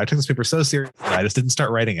seminar said, I took this paper so seriously, I just didn't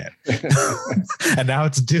start writing it. And now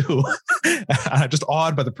it's due. I'm just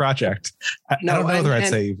awed by the project. I don't know whether I'd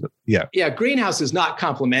say, Yeah, Greenhouse is not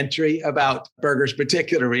complimentary about Berger's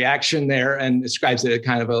particular reaction there and describes it as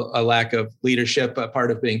kind of a lack of leadership.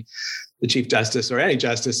 Part of being the Chief Justice or any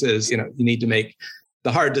justice is, you need to make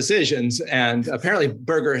the hard decisions. And apparently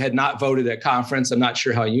Berger had not voted at conference. I'm not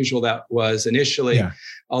sure how unusual that was initially,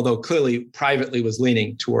 although clearly privately was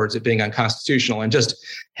leaning towards it being unconstitutional and just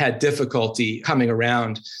had difficulty coming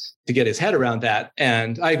around to get his head around that.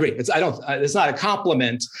 And I agree. It's not a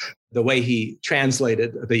compliment the way he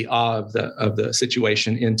translated the awe of the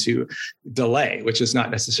situation into delay, which is not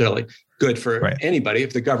necessarily good for anybody,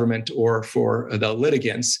 if the government or for the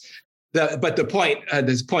litigants. But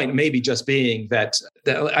this point may be just being that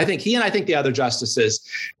I think the other justices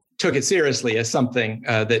took it seriously as something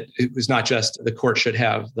that it was not just the court should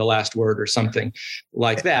have the last word or something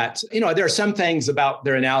like that. There are some things about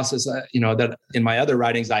their analysis, that in my other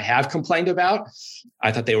writings I have complained about.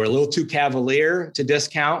 I thought they were a little too cavalier to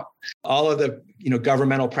discount all of the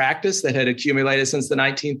governmental practice that had accumulated since the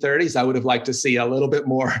 1930s. I would have liked to see a little bit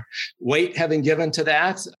more weight having given to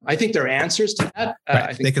that. I think there are answers to that.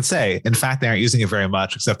 I think they could say, in fact, they aren't using it very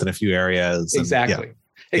much, except in a few areas. Exactly.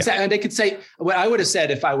 Exactly. And they could say, what I would have said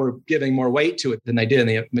if I were giving more weight to it than they did in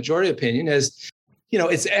the majority opinion is,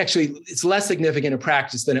 it's less significant in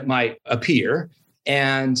practice than it might appear.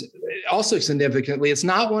 And also significantly, it's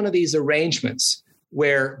not one of these arrangements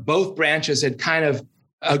where both branches had kind of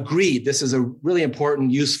agreed this is a really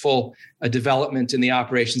important, useful development in the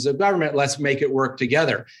operations of government. Let's make it work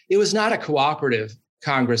together. It was not a cooperative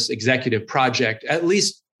Congress executive project, at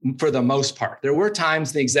least for the most part. There were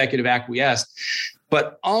times the executive acquiesced,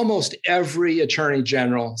 but almost every attorney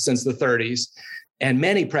general since the 30s and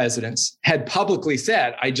many presidents had publicly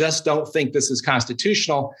said, I just don't think this is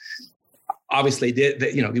constitutional. Obviously,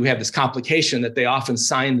 we have this complication that they often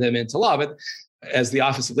sign them into law. But as the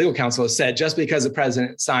Office of Legal Counsel has said, just because the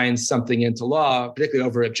president signs something into law, particularly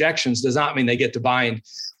over objections, does not mean they get to bind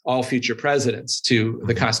all future presidents to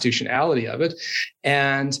the constitutionality of it.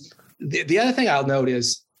 And the other thing I'll note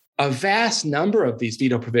is a vast number of these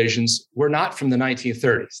veto provisions were not from the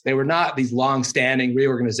 1930s. They were not these long-standing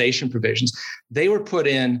reorganization provisions. They were put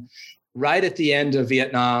in right at the end of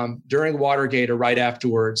Vietnam, during Watergate or right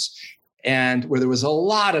afterwards, and where there was a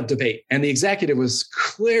lot of debate. And the executive was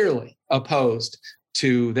clearly opposed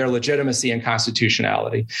to their legitimacy and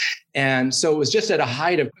constitutionality. And so it was just at a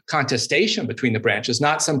height of contestation between the branches,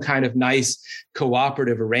 not some kind of nice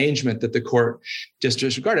cooperative arrangement that the court just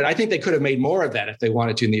disregarded. I think they could have made more of that if they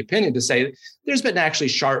wanted to, in the opinion, to say there's been actually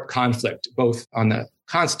sharp conflict, both on the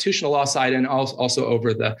constitutional law side and also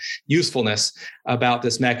over the usefulness about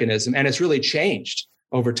this mechanism. And it's really changed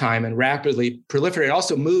over time and rapidly proliferated. It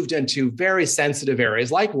also moved into very sensitive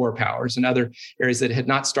areas like war powers and other areas that had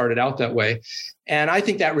not started out that way. And I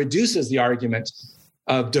think that reduces the argument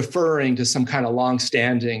of deferring to some kind of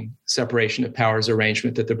long-standing separation of powers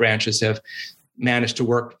arrangement that the branches have managed to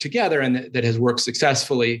work together and that has worked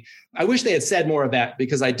successfully. I wish they had said more of that,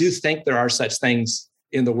 because I do think there are such things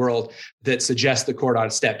in the world that suggest the court ought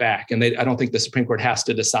to step back. And I don't think the Supreme Court has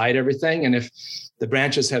to decide everything. And if the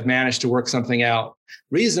branches have managed to work something out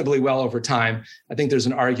reasonably well over time, I think there's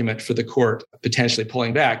an argument for the court potentially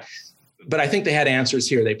pulling back. But I think they had answers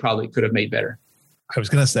here they probably could have made better. I was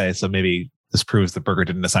going to say, so maybe this proves that Berger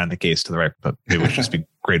didn't assign the case to the right, but maybe we should just be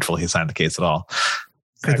grateful he assigned the case at all.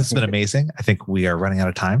 Exactly. This has been amazing. I think we are running out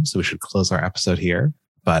of time, so we should close our episode here.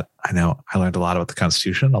 But I know I learned a lot about the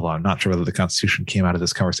Constitution, although I'm not sure whether the Constitution came out of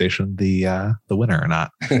this conversation the winner or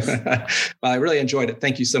not. Well, I really enjoyed it.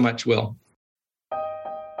 Thank you so much, Will.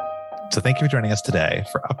 So thank you for joining us today.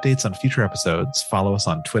 For updates on future episodes, follow us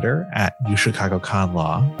on Twitter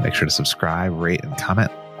 @UChicagoConLaw. Make sure to subscribe, rate, and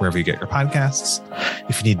comment wherever you get your podcasts.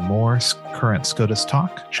 If you need more current SCOTUS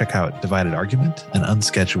talk, check out Divided Argument, an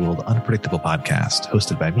unscheduled, unpredictable podcast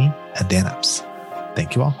hosted by me and Dan Epps.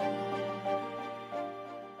 Thank you all.